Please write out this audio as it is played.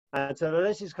And so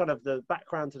this is kind of the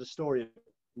background to the story of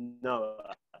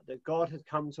Noah, that God had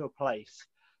come to a place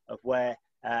of where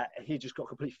he just got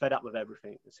completely fed up with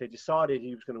everything. So he decided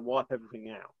he was going to wipe everything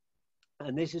out.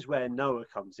 And this is where Noah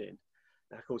comes in.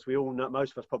 Now, of course, we all know,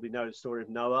 most of us probably know the story of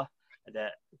Noah,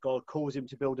 that God calls him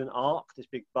to build an ark, this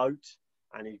big boat,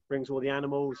 and he brings all the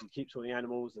animals, he keeps all the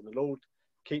animals, and the Lord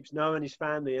keeps Noah and his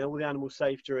family and all the animals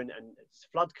safe during, and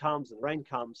flood comes and rain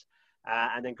comes,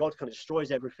 and then God kind of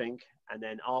destroys everything. And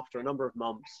then after a number of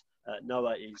months,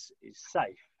 Noah is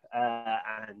safe,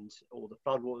 and all the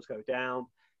flood waters go down,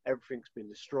 everything's been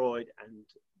destroyed, and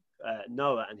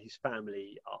Noah and his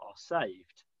family are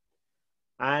saved.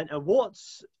 And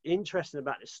what's interesting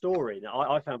about this story that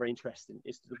I found very interesting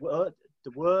is the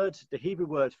Hebrew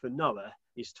word for Noah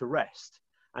is to rest.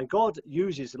 And God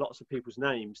uses lots of people's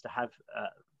names to have,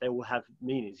 they all have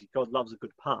meanings. God loves a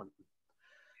good pun.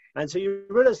 And so you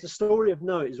realize the story of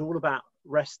Noah is all about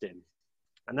resting.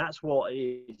 And that's what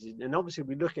it is. And obviously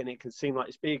we look at it, it can seem like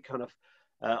this big kind of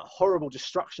horrible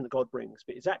destruction that God brings,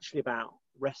 but it's actually about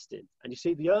resting. And you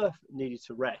see, the earth needed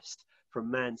to rest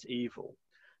from man's evil.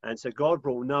 And so God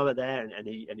brought Noah there, and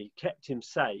he kept him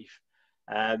safe,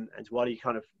 and while he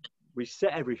kind of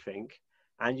reset everything.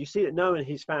 And you see that Noah and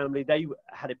his family, they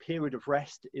had a period of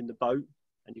rest in the boat,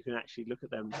 and you can actually look at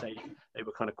them and say they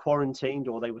were kind of quarantined,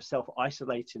 or they were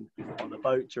self-isolating on the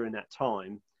boat during that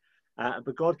time.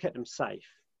 But God kept them safe.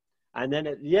 And then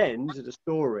at the end of the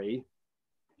story,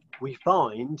 we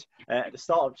find at the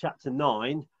start of chapter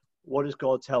 9, what does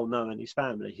God tell Noah and his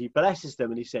family? He blesses them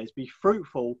and he says, "Be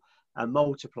fruitful and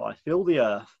multiply, fill the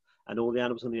earth and all the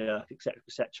animals on the earth," etc.,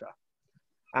 etc.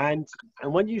 And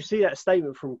when you see that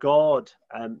statement from God,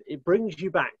 it brings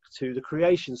you back to the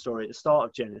creation story at the start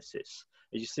of Genesis.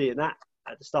 As you see it at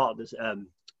the start of this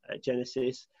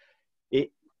Genesis,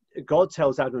 God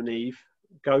tells Adam and Eve,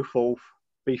 "Go forth,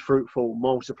 be fruitful,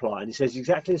 multiply," and he says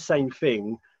exactly the same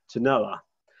thing to Noah.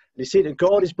 And you see that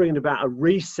God is bringing about a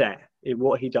reset in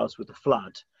what he does with the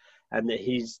flood, and that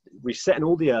he's resetting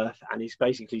all the earth, and he's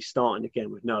basically starting again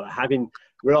with Noah, having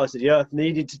realized that the earth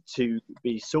needed to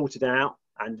be sorted out.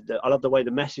 And I love the way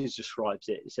the Message describes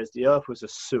it. It says the earth was a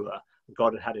sewer, and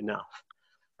God had had enough.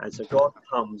 And so God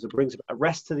comes and brings a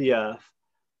rest to the earth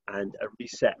and a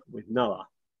reset with Noah.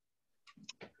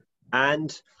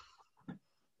 And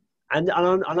I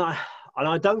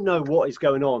don't know what is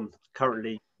going on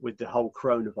currently with the whole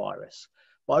coronavirus,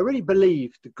 but I really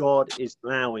believe that God is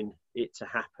allowing it to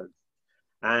happen.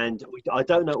 And I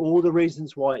don't know all the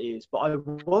reasons why it is, but I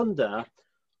wonder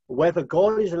whether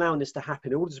God is allowing this to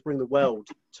happen in order to bring the world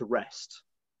to rest,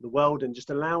 the world, and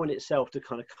just allowing itself to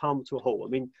kind of come to a halt. I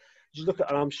mean, just look at,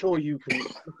 and I'm sure you can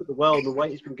look at the world and the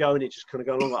way it's been going, it's just kind of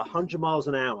going along at 100 miles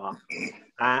an hour,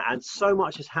 and so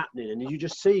much is happening. And you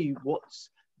just see what's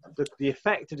the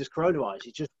effect of this coronavirus.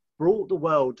 It just brought the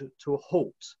world to a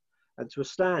halt and to a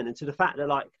stand, and to the fact that,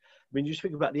 like, I mean, you just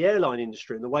think about the airline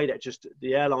industry and the way that just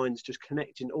the airlines just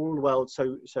connecting all the world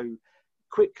so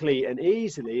quickly and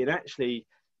easily, and actually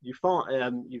you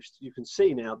find you can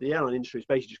see now the airline industry is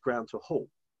basically just ground to a halt.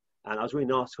 And I was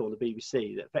reading an article on the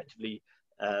BBC that effectively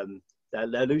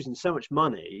they're losing so much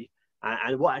money,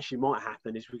 and what actually might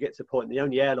happen is we get to the point the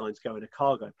only airlines going are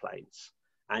cargo planes.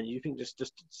 And you think just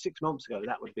 6 months ago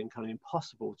that would have been kind of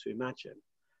impossible to imagine,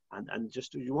 and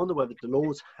just you wonder whether the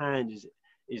Lord's hand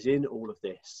is in all of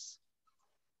this.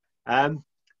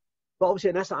 But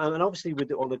obviously, obviously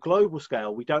on a global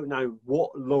scale, we don't know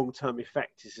what long-term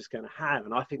effect this is going to have.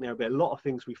 And I think there'll be a lot of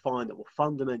things we find that will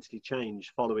fundamentally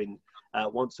change following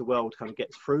once the world kind of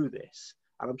gets through this.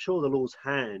 And I'm sure the Lord's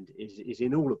hand is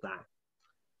in all of that.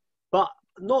 But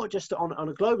not just on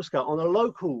a global scale, on a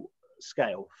local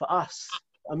scale for us.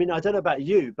 I mean, I don't know about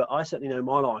you, but I certainly know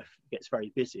my life gets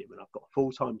very busy. I mean, I've got a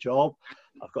full-time job.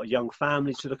 I've got a young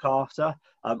family to look after.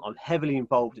 I'm heavily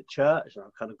involved at church, and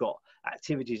I've kind of got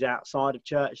activities outside of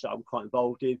church that I'm quite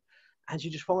involved in. And you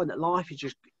just find that life is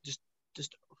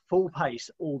just full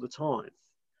pace all the time.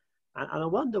 And I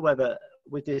wonder whether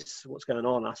with this, what's going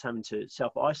on, us having to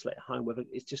self-isolate at home, whether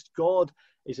it's just God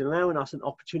is allowing us an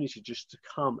opportunity just to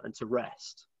come and to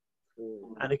rest.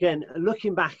 And again,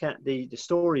 looking back at the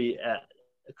story,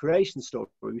 the creation story,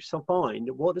 we find,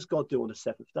 what does God do on the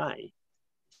seventh day?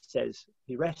 It says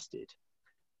he rested.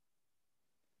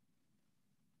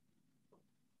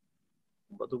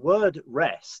 But the word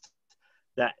rest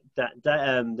that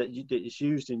is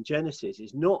used in Genesis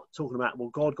is not talking about, well,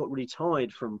 God got really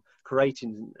tired from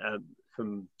creating,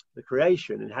 from the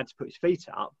creation, and had to put his feet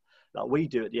up like we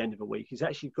do at the end of a week. It's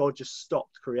actually God just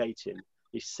stopped creating.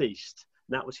 He ceased.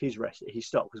 And that was his rest. He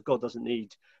stopped, because God doesn't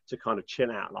need to kind of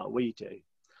chill out like we do.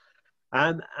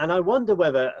 And I wonder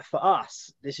whether for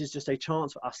us, this is just a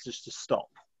chance for us just to stop,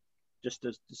 just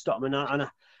to stop. And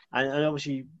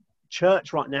obviously,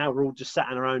 church right now, we're all just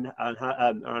sat in our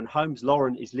own homes.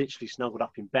 Lauren is literally snuggled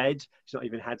up in bed. She's not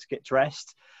even had to get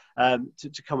dressed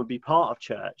to come and be part of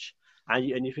church.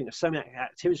 And you think of so many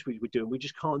activities we do, and we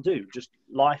just can't do. Just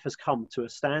life has come to a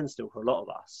standstill for a lot of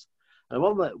us. And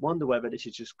I wonder whether this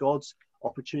is just God's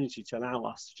opportunity to allow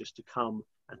us just to come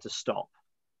and to stop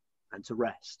and to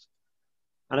rest.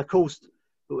 And of course,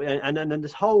 and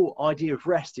this whole idea of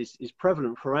rest is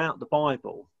prevalent throughout the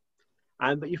Bible.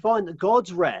 But you find that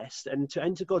God's rest, and to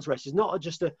enter God's rest, is not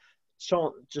just a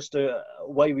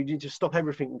way we need to stop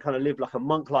everything and kind of live like a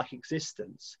monk-like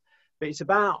existence. But it's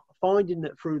about finding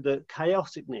that through the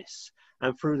chaoticness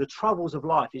and through the troubles of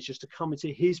life, it's just to come into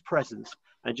his presence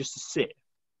and just to sit.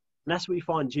 And that's what we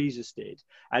find Jesus did.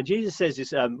 And Jesus says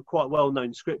this quite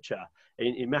well-known scripture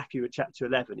in Matthew chapter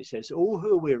 11. He says, all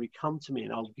who are weary, come to me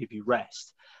and I'll give you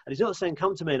rest. And he's not saying,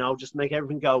 come to me and I'll just make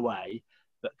everything go away.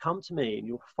 But come to me and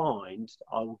you'll find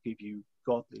I will give you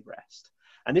godly rest.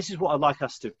 And this is what I'd like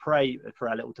us to pray for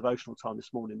our little devotional time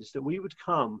this morning, is that we would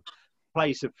come to a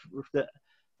place of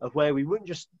where we wouldn't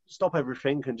just stop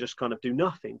everything and just kind of do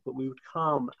nothing, but we would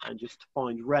come and just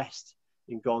find rest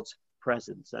in God's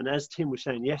presence. And as Tim was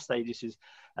saying yesterday, this is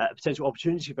a potential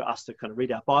opportunity for us to kind of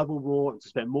read our Bible more and to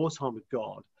spend more time with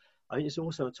God. I think it's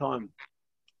also an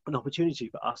opportunity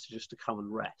for us to just to come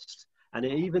and rest. And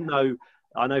even though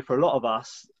I know for a lot of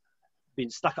us,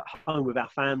 being stuck at home with our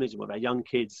families and with our young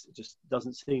kids, it just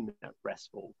doesn't seem that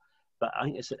restful. But I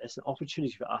think it's an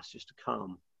opportunity for us just to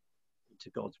come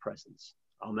into God's presence.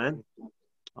 Amen.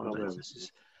 Amen.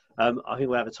 I think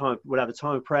we'll have a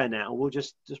time of prayer now, and we'll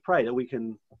just pray that we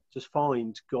can just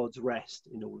find God's rest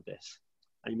in all of this.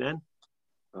 Amen.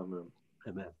 Amen.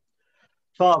 Amen.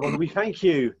 Father, we thank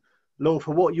you, Lord,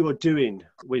 for what you are doing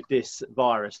with this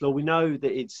virus. Lord, we know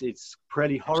that it's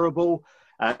pretty horrible,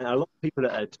 and a lot of people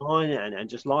are dying, and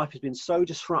just life has been so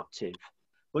disruptive.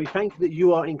 But we thank you that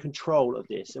you are in control of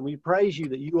this, and we praise you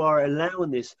that you are allowing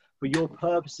this for your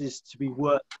purposes to be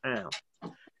worked out.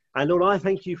 And Lord, I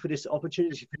thank you for this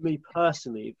opportunity for me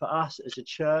personally, for us as a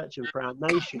church and for our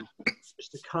nation,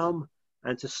 just to come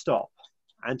and to stop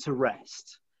and to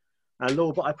rest. And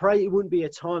Lord, but I pray it wouldn't be a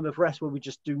time of rest where we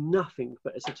just do nothing,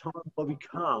 but it's a time where we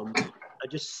come and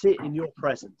just sit in your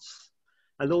presence.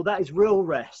 And Lord, that is real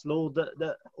rest, Lord,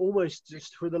 that almost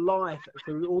just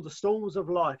through all the storms of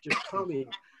life, just coming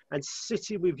and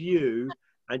sitting with you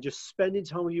and just spending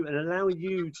time with you and allowing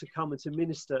you to come and to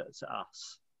minister to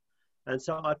us. And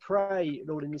so I pray,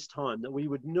 Lord, in this time that we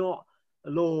would not,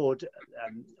 Lord,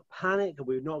 panic, and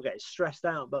we would not get stressed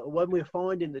out. But when we're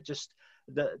finding that just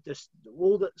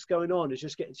all that's going on is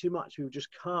just getting too much, we would just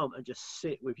come and just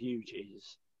sit with you,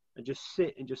 Jesus, and just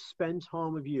sit and just spend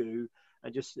time with you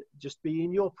and just be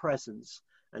in your presence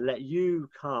and let you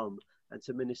come and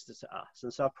to minister to us.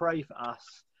 And so I pray for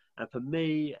us and for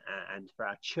me and for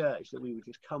our church that we would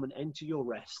just come and enter your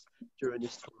rest during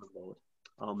this time, Lord.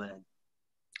 Amen.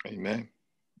 Amen.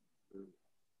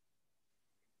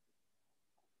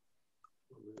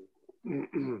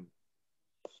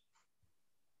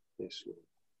 Yes, Lord.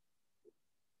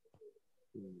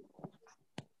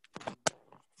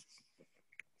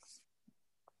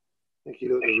 Thank you,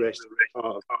 Lord. The rest is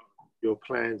part of your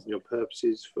plans and your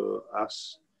purposes for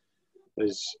us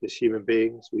as human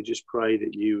beings. We just pray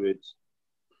that you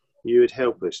would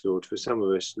help us, Lord. For some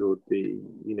of us, Lord,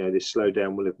 this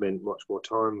slowdown will have meant much more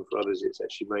time. For others, it's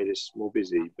actually made us more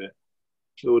busy. But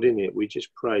Lord, in it, we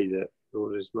just pray that,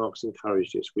 Lord, as Mark's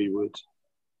encouraged us, we would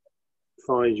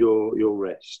find your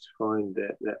rest, find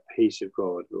that peace of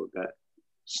God, Lord, that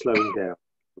slowing down,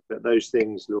 that those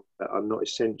things, Lord, that are not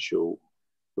essential,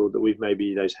 Lord,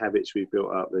 that those habits we've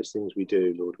built up, those things we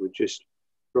do, Lord, would just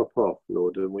drop off,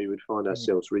 Lord, and we would find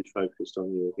ourselves refocused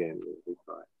on you again, Lord, we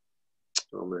pray.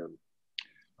 Amen.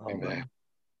 Amen.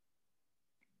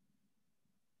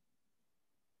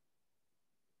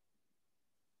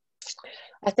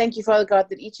 I thank you, Father God,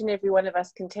 that each and every one of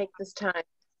us can take this time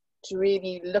to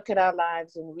really look at our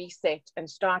lives and reset and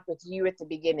start with you at the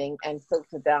beginning and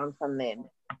filter down from then.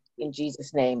 In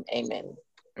Jesus' name, amen.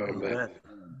 Amen.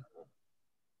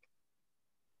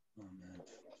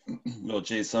 Lord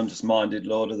Jesus, I'm just minded,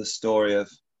 Lord, of the story of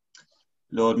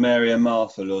Lord Mary and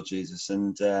Martha, Lord Jesus,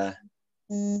 and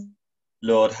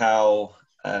Lord, how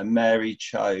Mary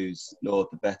chose, Lord,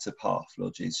 the better path,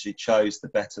 Lord Jesus. She chose the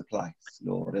better place,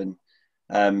 Lord.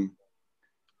 And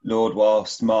Lord,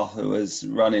 whilst Martha was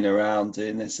running around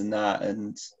doing this and that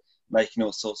and making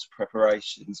all sorts of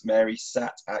preparations, Mary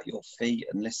sat at your feet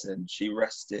and listened. She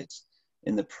rested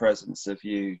in the presence of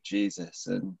you, Jesus.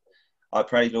 And I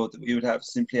pray, Lord, that we would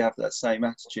simply have that same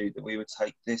attitude, that we would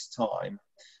take this time,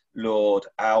 Lord,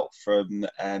 out from,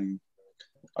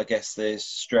 I guess, the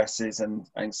stresses and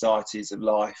anxieties of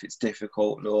life. It's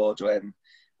difficult, Lord, when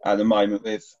at the moment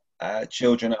with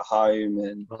children at home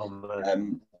and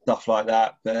stuff like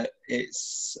that. But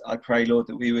I pray, Lord,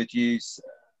 that we would use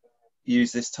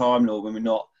this time, Lord, when we're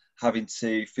not having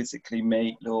to physically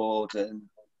meet, Lord,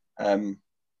 and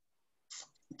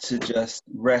to just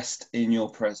rest in your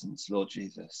presence, Lord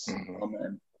Jesus.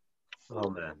 Amen.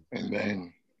 Amen.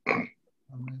 Amen.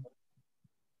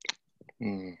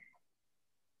 Amen.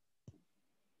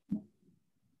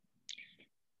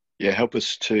 Yeah, help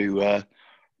us to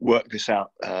work this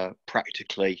out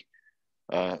practically,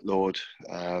 Lord.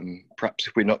 Perhaps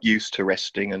if we're not used to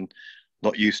resting and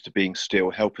not used to being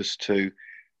still, help us to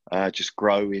just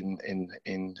grow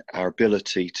in our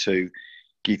ability to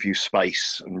give you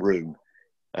space and room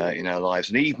in our lives.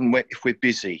 And even if we're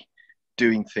busy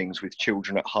doing things with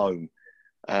children at home,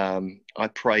 I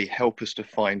pray help us to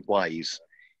find ways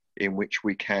in which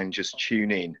we can just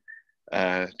tune in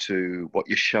to what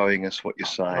you're showing us, what you're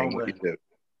saying, what you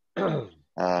do.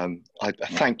 I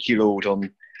thank you, Lord.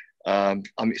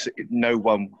 No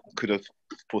one could have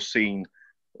foreseen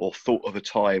or thought of a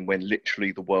time when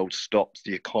literally the world stops,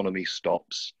 the economy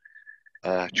stops,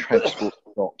 transport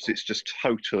stops. It's just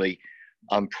totally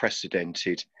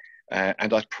unprecedented.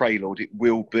 And I pray, Lord,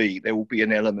 there will be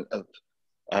an element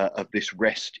of this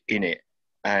rest in it,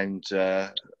 and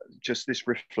just this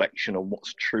reflection on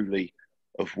what's truly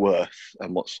of worth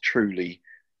and what's truly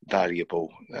valuable.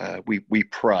 We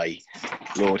pray,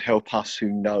 Lord, help us who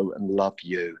know and love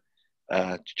you,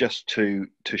 just to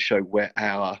show where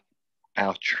our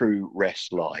true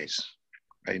rest lies.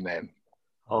 Amen.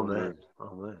 Amen.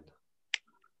 Amen.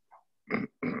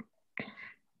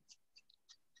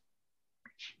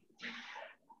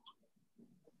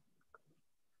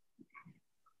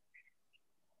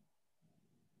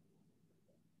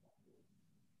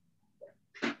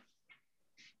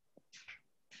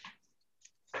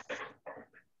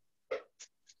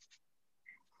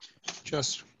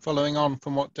 Just following on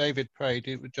from what David prayed,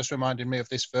 it just reminded me of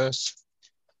this verse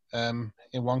in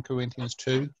 1 Corinthians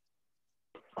 2.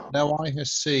 No eye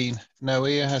has seen, no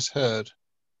ear has heard,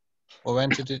 or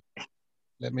entered it.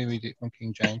 Let me read it from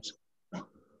King James.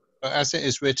 But as it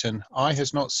is written, eye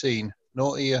has not seen,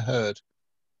 nor ear heard,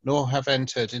 nor have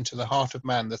entered into the heart of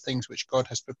man the things which God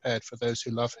has prepared for those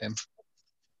who love him.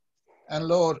 And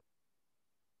Lord,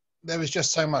 there is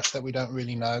just so much that we don't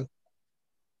really know.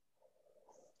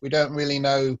 We don't really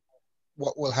know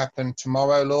what will happen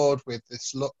tomorrow, Lord, with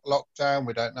this lockdown.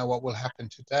 We don't know what will happen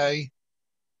today.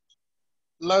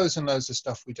 Loads and loads of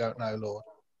stuff we don't know, Lord.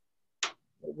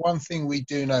 But one thing we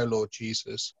do know, Lord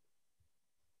Jesus,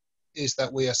 is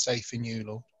that we are safe in you,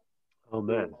 Lord.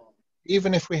 Amen.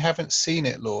 Even if we haven't seen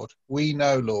it, Lord, we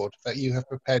know, Lord, that you have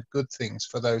prepared good things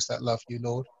for those that love you,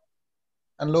 Lord.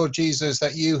 And Lord Jesus,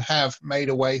 that you have made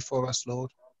a way for us,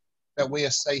 Lord, that we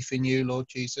are safe in you, Lord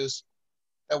Jesus.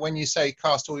 That when you say,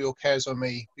 cast all your cares on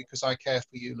me because I care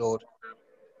for you, Lord,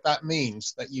 that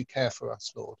means that you care for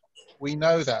us, Lord. We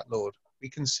know that, Lord. We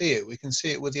can see it. We can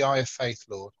see it with the eye of faith,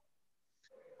 Lord.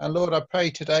 And Lord, I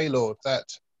pray today, Lord, that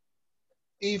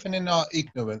even in our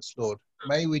ignorance, Lord,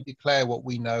 may we declare what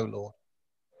we know, Lord.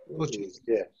 Lord Jesus,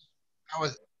 yes. our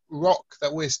rock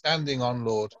that we're standing on,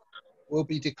 Lord, will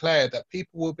be declared, that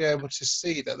people will be able to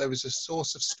see that there is a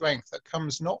source of strength that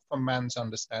comes not from man's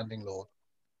understanding, Lord,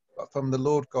 but from the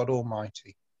Lord God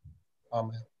Almighty.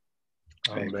 Amen.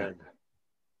 Amen.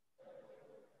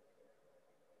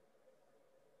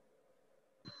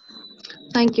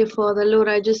 Thank you, Father. Lord,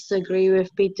 I just agree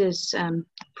with Peter's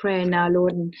prayer now,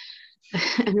 Lord, and,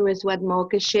 and with what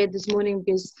Marcus shared this morning,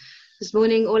 because this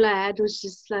morning all I had was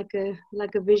just like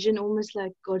a vision, almost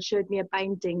like God showed me a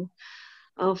painting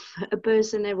of a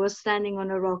person that was standing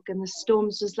on a rock and the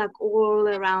storms just like all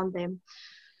around them.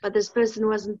 But this person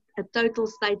was in a total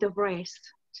state of rest,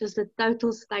 just a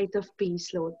total state of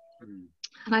peace, Lord.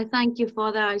 And I thank you,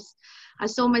 Father. I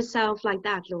saw myself like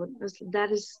that, Lord.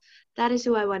 That is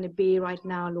who I want to be right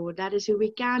now, Lord. That is who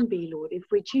we can be, Lord, if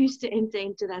we choose to enter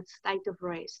into that state of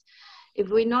rest. If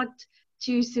we not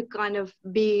choose to kind of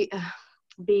be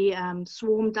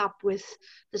swarmed up with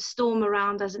the storm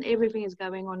around us and everything is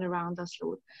going on around us,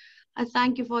 Lord. I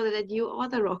thank you, Father, that you are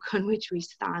the rock on which we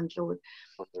stand, Lord.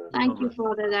 Thank you,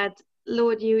 Father, that,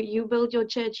 Lord, you build your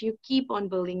church. You keep on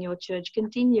building your church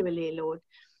continually, Lord.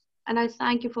 And I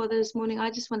thank you, Father, this morning.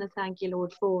 I just want to thank you,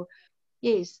 Lord, for,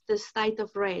 yes, the state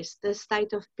of rest, the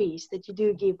state of peace that you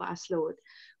do give us, Lord,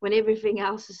 when everything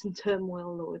else is in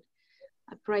turmoil, Lord.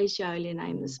 I praise your holy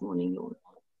name this morning, Lord.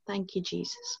 Thank you,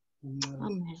 Jesus.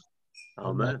 Amen.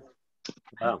 Amen.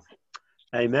 Well,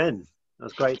 amen. That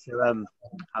was great to have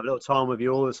a little time with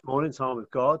you all this morning, time with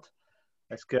God.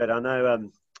 That's good. I know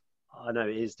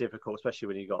it is difficult, especially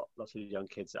when you've got lots of young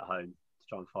kids at home, to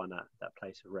try and find that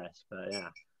place of rest. But yeah,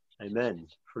 amen.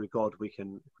 Through God, we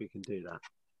can do that.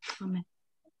 Amen.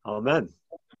 Amen.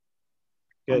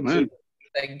 Good. Amen.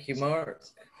 Thank you, Mark.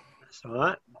 That's all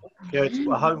right. Good.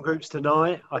 Well, home groups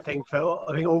tonight. I think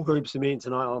all groups are meeting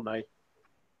tonight, aren't they?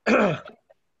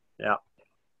 Yeah.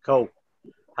 Cool.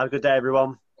 Have a good day,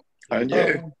 everyone. And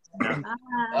you.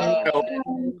 Hey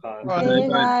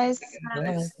guys.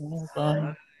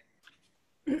 Bye.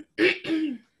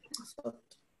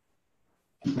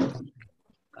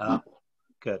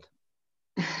 Good.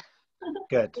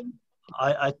 Good.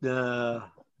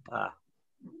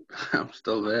 I'm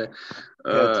still there.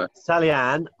 Good. Sally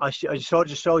Ann, I saw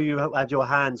just saw you had your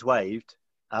hands waved.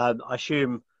 I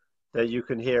assume that you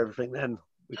can hear everything then.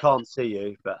 We can't see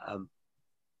you, but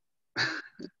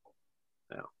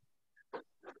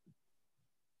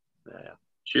yeah.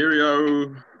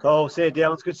 Cheerio. Cool. See you,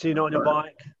 Dion. It's good to see you not on your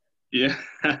bike. Yeah.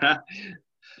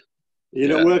 You're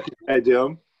not working today,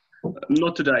 Dion?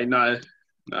 Not today, no.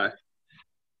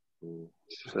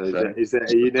 So are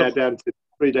you now down to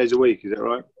 3 days a week? Is that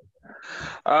right?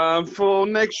 For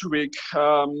next week,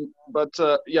 but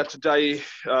today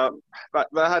I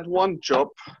had one job,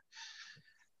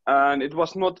 and it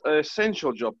was not an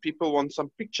essential job. People want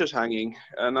some pictures hanging,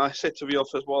 and I said to the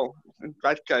office, well, in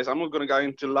that case, I'm not going to go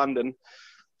into London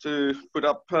to put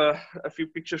up a few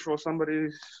pictures for somebody.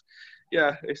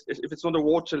 Yeah, if it's not a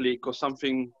water leak or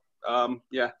something,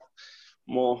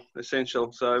 more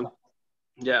essential. So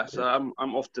yeah, so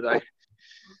I'm off today.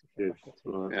 Good.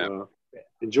 Right, yeah. well,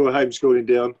 enjoy homeschooling,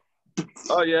 Dion.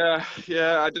 Oh yeah.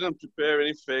 I didn't prepare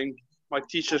anything. My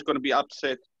teacher's going to be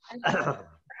upset. Have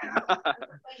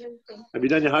you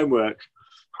done your homework?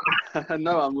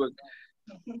 No, I'm good.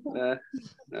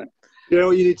 You know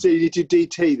what you need to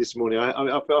DT this morning.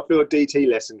 I feel a DT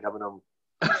lesson coming on.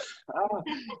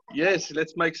 Yes,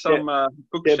 let's make some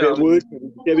get a bit of wood,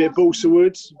 get a bit of balsa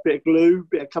wood, a bit of glue,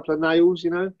 a couple of nails, you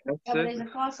know. There's a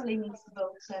castle he needs to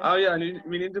build. So. Oh yeah,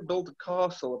 we need to build a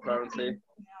castle apparently.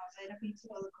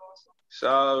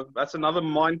 So that's another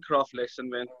Minecraft lesson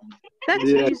then. That's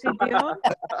easy, Dion.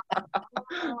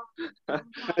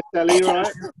 Sally, you all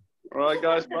right? All right,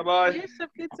 guys. Bye bye. Yes, I'm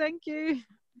good. Thank you.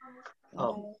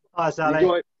 Oh, hi,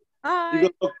 Sally. Hi.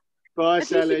 Bye, At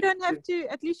Sally.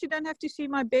 least you don't have to see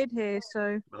my bed hair.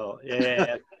 So. Oh,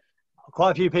 yeah.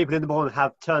 Quite a few people in the morning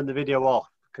have turned the video off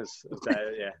because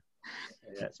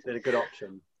it's been a good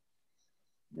option.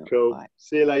 Cool. Bye.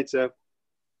 See you later.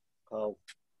 Oh.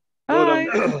 Bye.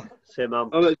 Well done. See you, Mum.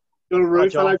 Hello,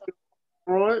 Ruth. Hi, John.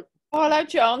 All right. Hello,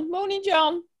 John. Morning,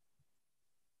 John.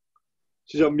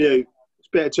 She's on mute. It's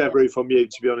better to have Ruth on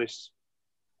mute, to be honest.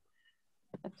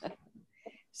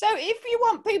 So if you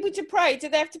want people to pray, do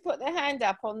they have to put their hand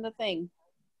up on the thing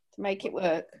to make it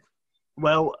work?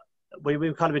 Well,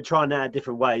 we've kind of been trying that in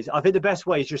different ways. I think the best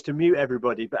way is just to mute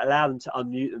everybody, but allow them to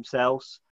unmute themselves.